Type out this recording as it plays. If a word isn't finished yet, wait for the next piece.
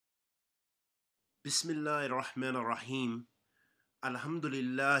Bismillah ar-Rahman ar-Rahim.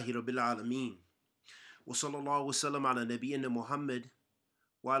 Alhamdulillahi Rabbil Alameen. Wa sallallahu wa sallam ala nabiyyina Muhammad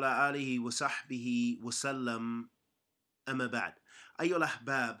wa ala alihi wa sahbihi wa sallam. Amma ba'd. Ayyul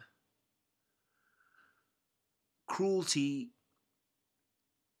ahbab, cruelty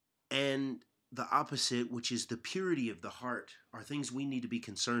and the opposite, which is the purity of the heart, are things we need to be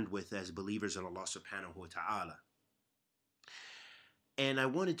concerned with as believers in Allah subhanahu wa ta'ala. And I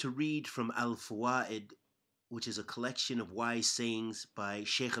wanted to read from Al-Fawaid, which is a collection of wise sayings by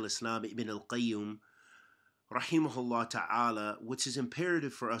Sheikh al-Islam Ibn Al-Qayyim, rahimahullah ta'ala, which is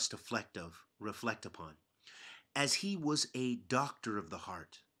imperative for us to reflect upon, as he was a doctor of the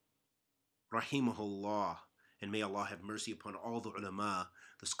heart, rahimahullah, and may Allah have mercy upon all the ulama,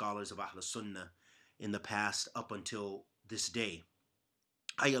 the scholars of Ahl Sunnah in the past up until this day.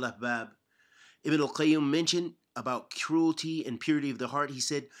 Ayyul Ahbab, Ibn Al-Qayyim mentioned about cruelty and purity of the heart. He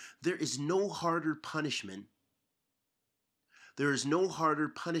said, there is no harder punishment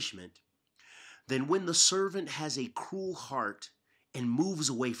than when the servant has a cruel heart and moves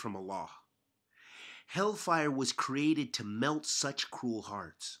away from Allah. Hellfire was created to melt such cruel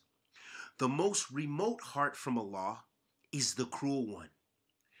hearts. The most remote heart from Allah is the cruel one.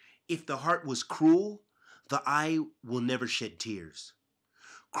 If the heart was cruel, the eye will never shed tears.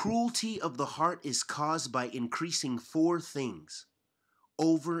 Cruelty of the heart is caused by increasing four things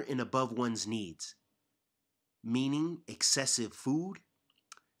over and above one's needs, meaning excessive food,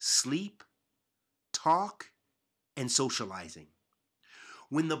 sleep, talk, and socializing.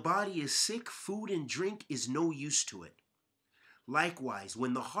 When the body is sick, food and drink is no use to it. Likewise,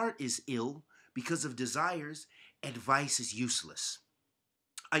 when the heart is ill because of desires, advice is useless.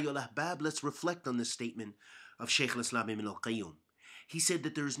 Ayyul Ahbab, let's reflect on this statement of Sheikh al-Islam Ibn Al-Qayyim. He said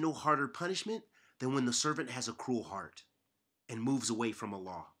that there is no harder punishment than when the servant has a cruel heart and moves away from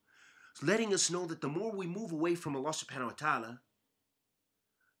Allah. Letting us know that the more we move away from Allah subhanahu wa ta'ala,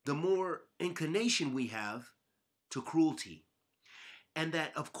 the more inclination we have to cruelty. And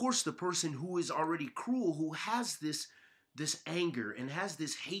that, of course, the person who is already cruel, who has this anger and has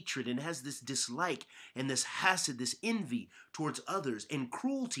this hatred and has this dislike and this hasad, this envy towards others, and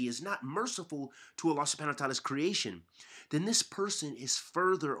cruelty is not merciful to Allah subhanahu wa ta'ala's creation, then this person is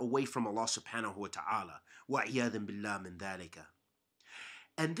further away from Allah subhanahu wa ta'ala. Wa'iyadhan billah min dhalika.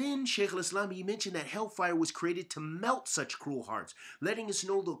 And then Shaykh al-Islam, he mentioned that hellfire was created to melt such cruel hearts, letting us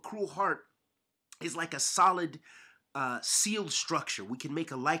know the cruel heart is like a solid sealed structure. We can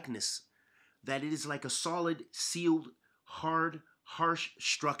make a likeness that it is like a solid, sealed, hard, harsh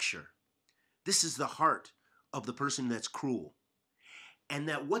structure. This is the heart of the person that's cruel. And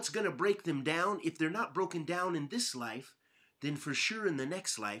that what's going to break them down, if they're not broken down in this life, then for sure in the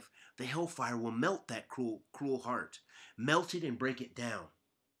next life, the hellfire will melt that cruel heart. Melt it and break it down.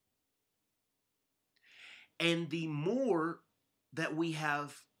 And the more that we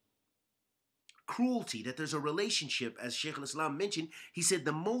have cruelty, that there's a relationship, as Shaykh al-Islam mentioned, he said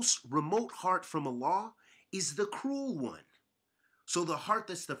the most remote heart from Allah is the cruel one. So the heart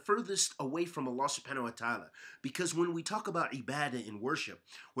that's the furthest away from Allah subhanahu wa ta'ala. Because when we talk about ibadah and worship,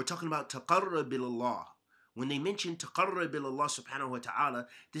 we're talking about taqarrub ilallah. When they mention taqarrub ilallah subhanahu wa ta'ala,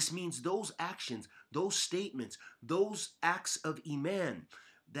 this means those actions, those statements, those acts of iman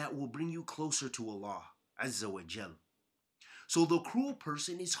that will bring you closer to Allah azza wa jal. So the cruel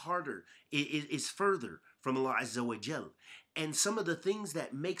person is harder, is further from Allah azza wa jal. And some of the things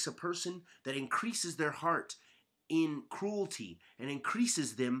that makes a person, that increases their heart in cruelty and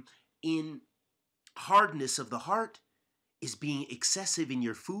increases them in hardness of the heart, is being excessive in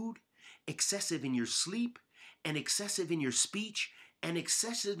your food, excessive in your sleep, and excessive in your speech, and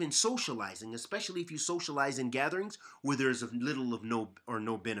excessive in socializing, especially if you socialize in gatherings where there is little of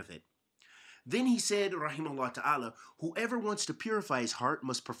no benefit. Then he said, rahimahullah ta'ala, whoever wants to purify his heart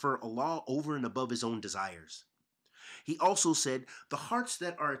must prefer Allah over and above his own desires. He also said, the hearts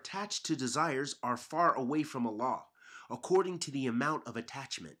that are attached to desires are far away from Allah, according to the amount of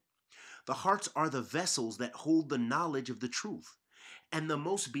attachment. The hearts are the vessels that hold the knowledge of the truth, and the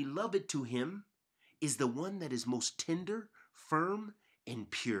most beloved to him is the one that is most tender, firm, and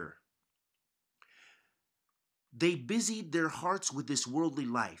pure. They busied their hearts with this worldly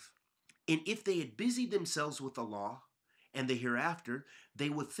life, and if they had busied themselves with Allah and the hereafter, they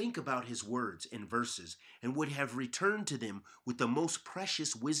would think about his words and verses and would have returned to them with the most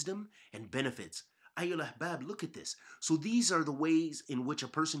precious wisdom and benefits. Ayyul Ahbab, look at this. So these are the ways in which a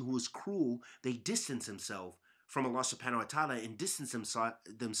person who is cruel, they distance themselves from Allah subhanahu wa ta'ala and distance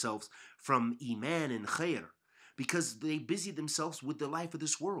themselves from iman and khair, because they busy themselves with the life of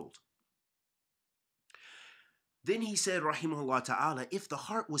this world. Then he said, rahimahullah ta'ala, if the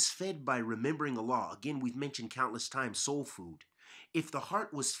heart was fed by remembering Allah, again we've mentioned countless times soul food, if the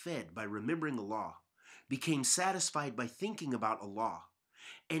heart was fed by remembering Allah, became satisfied by thinking about Allah,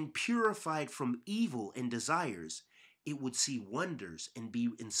 and purified from evil and desires, it would see wonders and be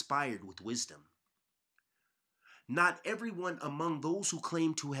inspired with wisdom. Not everyone among those who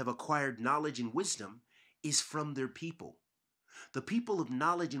claim to have acquired knowledge and wisdom is from their people. The people of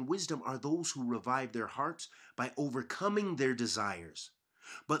knowledge and wisdom are those who revive their hearts by overcoming their desires.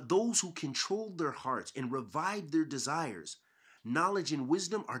 But those who control their hearts and revive their desires, knowledge and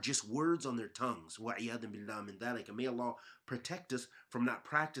wisdom are just words on their tongues. وَعِيَاذًا بِاللَّهِ مِنْ ذَلِكَ. And may Allah protect us from not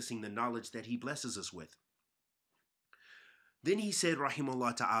practicing the knowledge that He blesses us with. Then he said,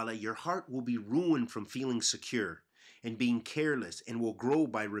 rahimahullah ta'ala, your heart will be ruined from feeling secure and being careless, and will grow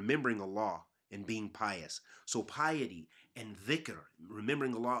by remembering Allah and being pious. So piety and dhikr,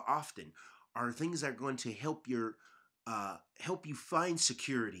 remembering Allah often, are things that are going to help you find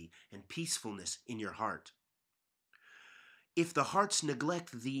security and peacefulness in your heart. If the hearts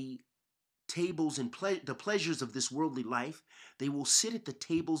neglect the tables and the pleasures of this worldly life, they will sit at the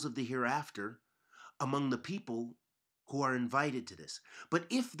tables of the hereafter among the people who are invited to this. But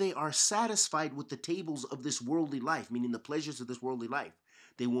if they are satisfied with the tables of this worldly life, meaning the pleasures of this worldly life,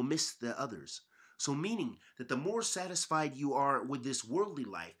 they will miss the others. So meaning that the more satisfied you are with this worldly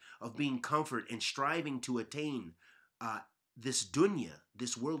life of being comfort and striving to attain this dunya,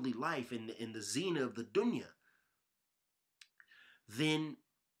 this worldly life in the zina of the dunya, then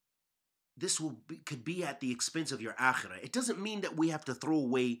this could be at the expense of your akhirah. It doesn't mean that we have to throw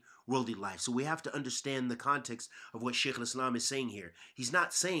away worldly life. So we have to understand the context of what Sheikh al-Islam is saying here. He's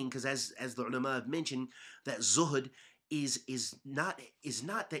not saying, because as the ulama have mentioned, that zuhud is not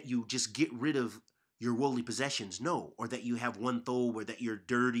that you just get rid of your worldly possessions, no, or that you have one thobe, or that you're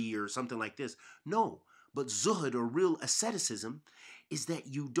dirty or something like this. No, but zuhud, or real asceticism, is that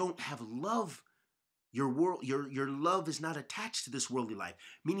you don't have love. Your love is not attached to this worldly life,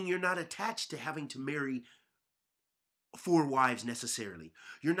 meaning you're not attached to having to marry 4 wives necessarily.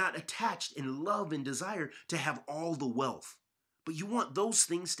 You're not attached in love and desire to have all the wealth, but you want those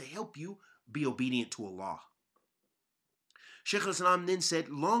things to help you be obedient to Allah. Sheikh al-Islam then said,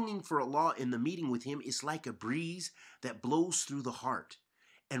 longing for Allah in the meeting with Him is like a breeze that blows through the heart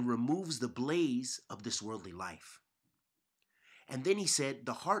and removes the blaze of this worldly life. And then he said,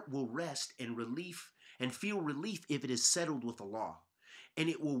 the heart will rest and feel relief if it is settled with Allah, and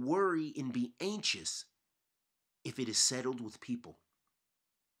it will worry and be anxious if it is settled with people.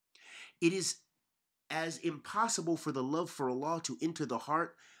 It is as impossible for the love for Allah to enter the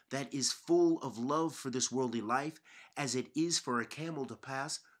heart that is full of love for this worldly life as it is for a camel to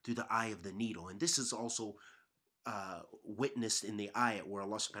pass through the eye of the needle. And this is also witnessed in the ayat where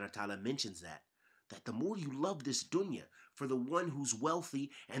Allah subhanahu wa ta'ala mentions that the more you love this dunya for the one who's wealthy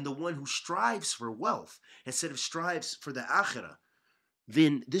and the one who strives for wealth instead of strives for the akhirah,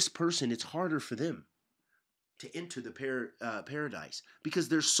 then this person, it's harder for them to enter the paradise because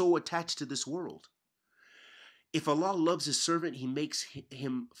they're so attached to this world. If Allah loves His servant, He makes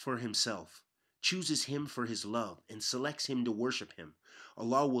him for Himself, chooses him for His love, and selects him to worship Him.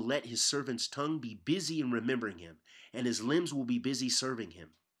 Allah will let His servant's tongue be busy in remembering Him, and his limbs will be busy serving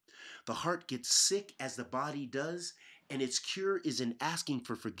Him. The heart gets sick as the body does, and its cure is in asking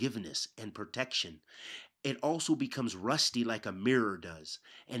for forgiveness and protection. It also becomes rusty like a mirror does,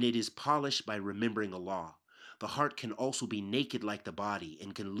 and it is polished by remembering Allah. The heart can also be naked like the body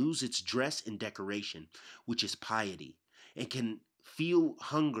and can lose its dress and decoration, which is piety, and can feel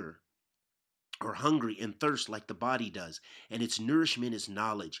hungry and thirst like the body does, and its nourishment is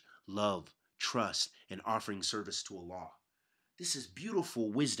knowledge, love, trust, and offering service to Allah. This is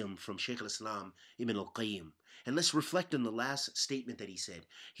beautiful wisdom from Sheikh al-Islam Ibn Al-Qayyim. And let's reflect on the last statement that he said.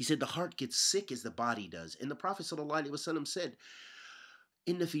 He said the heart gets sick as the body does. And the Prophet ﷺ said,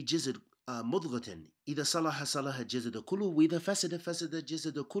 Inna fi jizd mudghatan, idha salaha salaha jizd kullu, wa idha fasada fasada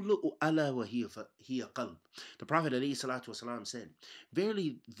jizd kullu, ala wa hiya qalb. The Prophet ﷺ said,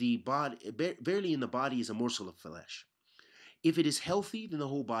 verily in the body is a morsel of flesh. If it is healthy, then the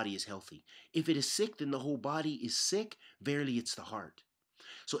whole body is healthy. If it is sick, then the whole body is sick. Verily, it's the heart.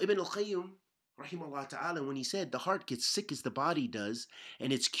 So Ibn Al-Qayyim, rahimahullah ta'ala, when he said the heart gets sick as the body does,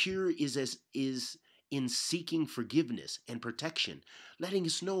 and its cure is in seeking forgiveness and protection, letting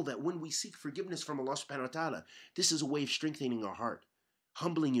us know that when we seek forgiveness from Allah subhanahu wa ta'ala, this is a way of strengthening our heart,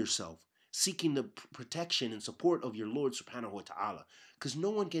 humbling yourself, seeking the protection and support of your Lord subhanahu wa ta'ala. Because no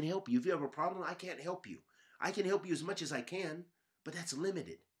one can help you. If you have a problem, I can't help you. I can help you as much as I can, but that's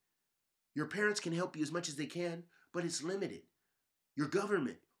limited. Your parents can help you as much as they can, but it's limited. Your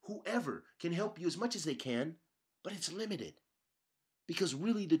government, whoever, can help you as much as they can, but it's limited. Because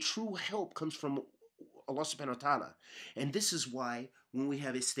really the true help comes from Allah subhanahu wa ta'ala. And this is why when we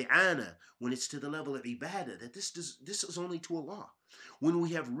have isti'ana, when it's to the level of ibadah, that this is only to Allah. When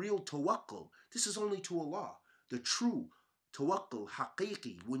we have real tawakkul, this is only to Allah. The true tawakkul,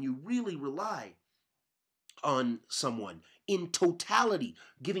 haqiqi, when you really rely on someone in totality,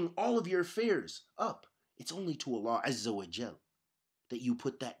 giving all of your affairs up, it's only to Allah Azza wa Jal that you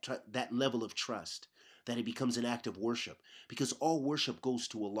put that level of trust, that it becomes an act of worship, because all worship goes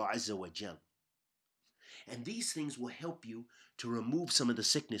to Allah Azza wa Jal. And these things will help you to remove some of the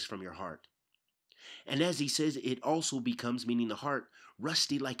sickness from your heart. And as he says, it also becomes, meaning the heart,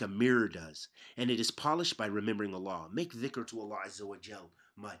 rusty like a mirror does. And it is polished by remembering Allah. Make dhikr to Allah Azza wa Jal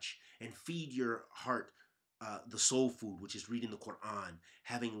much. And feed your heart the soul food, which is reading the Quran,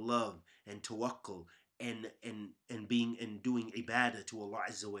 having love and tawakkul, and doing ibadah to Allah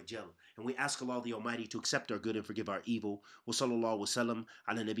Azza wa Jal. And we ask Allah the Almighty to accept our good and forgive our evil. Wa sallallahu wa sallam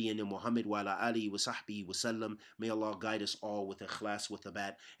ala nabiyyina Muhammad wa ala alihi wa sahbihi wa sallam. May Allah guide us all with ikhlas, with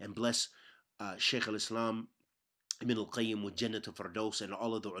thabat, and bless Sheikh al-Islam Ibn Al-Qayyim with Jannat al-Firdaus and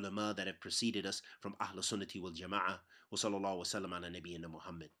all of the ulama that have preceded us from Ahl Sunnah wal Jama'ah. Wa sallallahu wa sallam ala nabiyyina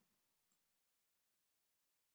Muhammad.